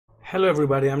Hello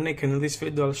everybody, I'm Nick, and in this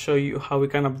video I'll show you how we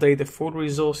can update a full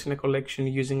resource in a collection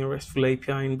using a RESTful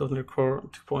API in .NET Core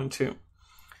 2.2.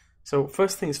 So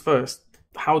first things first,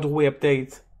 how do we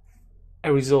update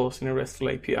a resource in a RESTful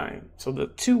API? So there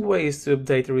are two ways to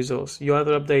update a resource. You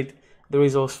either update the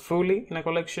resource fully in a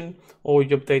collection or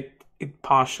you update it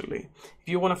partially. If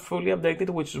you want to fully update it,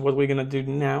 which is what we're going to do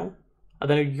now, and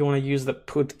then you want to use the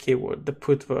put keyword, the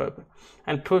put verb.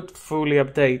 And put fully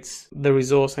updates the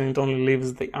resource and it only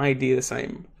leaves the ID the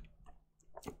same.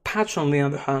 Patch, on the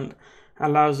other hand,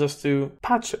 allows us to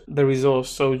patch the resource,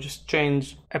 so just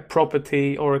change a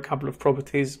property or a couple of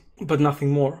properties, but nothing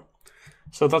more.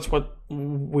 So that's what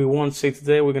we won't see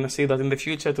today. We're going to see that in the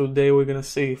future. Today we're going to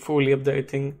see fully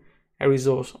updating a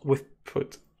resource with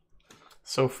put.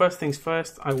 So first things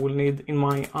first, I will need in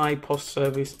my iPost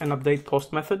service an update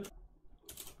post method.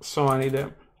 So I need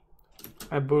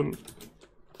a bool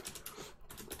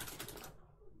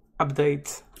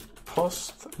update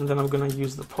post, and then I'm going to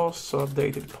use the post, so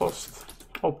updated post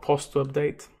or post to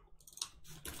update.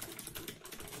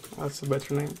 That's a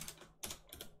better name.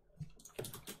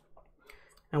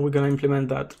 And we're going to implement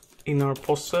that in our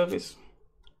post service.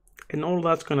 And all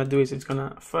that's going to do is it's going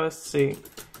to first see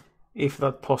if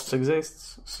that post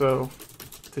exists. So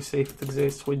to see if it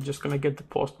exists, we're just going to get the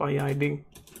post by ID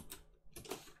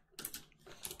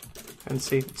and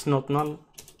see if it's not null.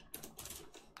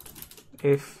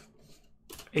 If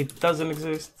it doesn't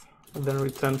exist, then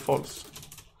return false.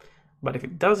 But if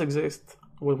it does exist,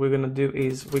 what we're going to do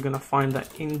is we're going to find the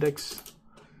index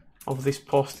of this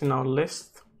post in our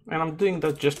list. And I'm doing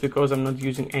that just because I'm not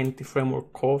using Entity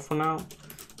Framework Core for now.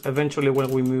 Eventually, when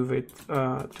we move it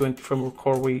to Entity Framework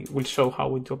Core, we will show how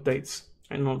we do updates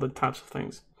and all the types of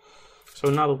things. So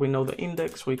now that we know the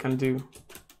index, we can do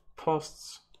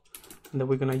posts. And then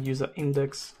we're going to use the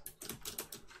index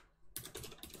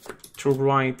to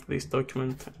write this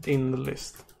document in the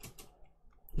list,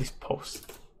 this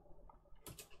post.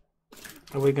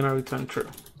 And we're going to return true.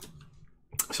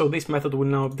 So this method will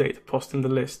now update the post in the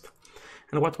list.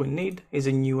 And what we need is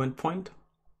a new endpoint,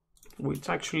 which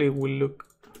actually will look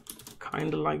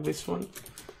kind of like this one.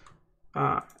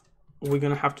 We're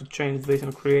going to have to change this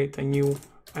and create a new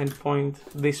endpoint.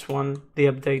 This one, the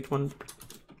update one.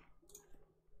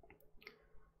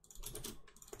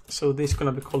 So this is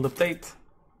going to be called update,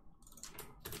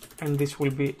 and this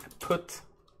will be a put.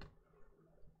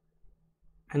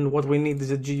 And what we need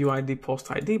is a GUID post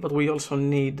ID, but we also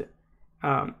need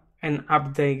an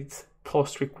update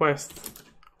post request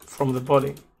from the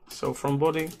body. So from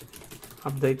body,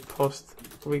 update post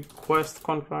request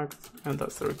contract, and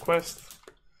that's the request.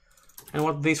 And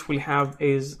what this will have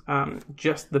is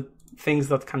just the things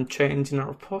that can change in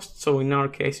our post. So in our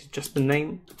case, it's just the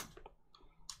name.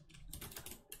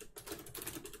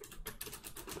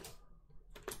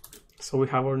 So we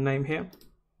have our name here.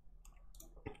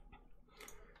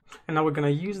 And now we're going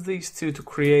to use these two to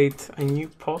create a new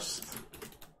post,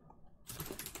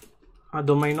 a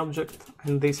domain object,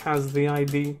 and this has the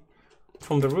ID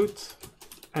from the root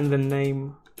and the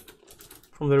name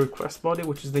from the request body,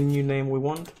 which is the new name we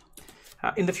want.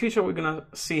 In the future, we're going to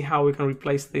see how we can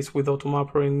replace this with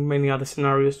AutoMapper in many other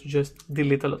scenarios to just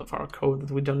delete a lot of our code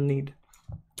that we don't need.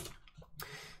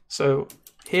 So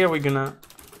here we're going to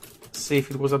see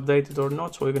if it was updated or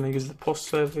not. So we're going to use the post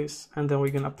service, and then we're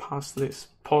going to pass this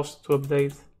post to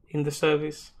update in the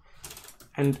service.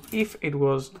 And if it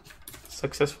was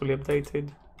successfully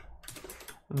updated,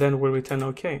 then we'll return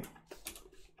OK.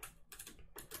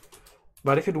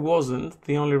 But if it wasn't,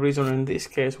 the only reason in this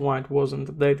case why it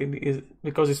wasn't updated is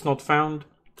because it's not found.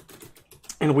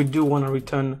 And we do want to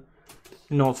return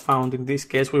not found. In this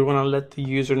case, we want to let the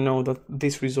user know that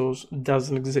this resource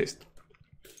doesn't exist.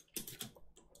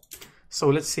 So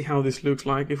let's see how this looks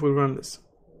like if we run this.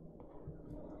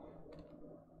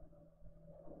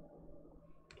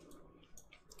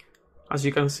 As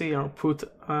you can see, our put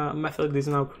method is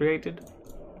now created.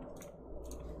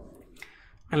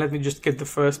 And let me just get the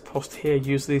first post here,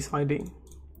 use this ID.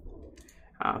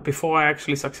 Before I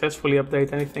actually successfully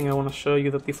update anything, I want to show you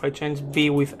that if I change B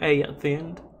with A at the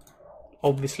end,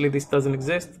 obviously this doesn't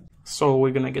exist. So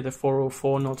we're going to get a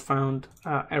 404 not found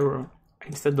error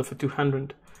instead of a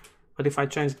 200. But if I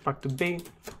change it back to B,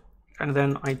 and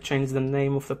then I change the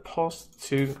name of the post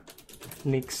to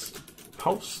Nick's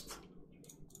post,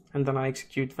 and then I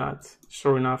execute that,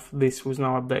 sure enough, this was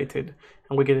now updated,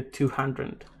 and we get a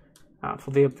 200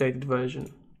 for the updated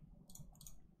version.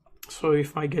 So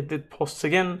if I get the posts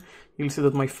again, you'll see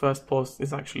that my first post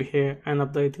is actually here and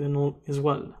updated and all as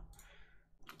well.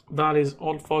 That is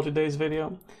all for today's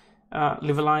video.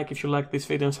 Leave a like if you like this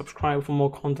video and subscribe for more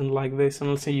content like this, and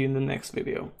I'll see you in the next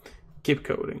video. Keep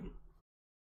coding.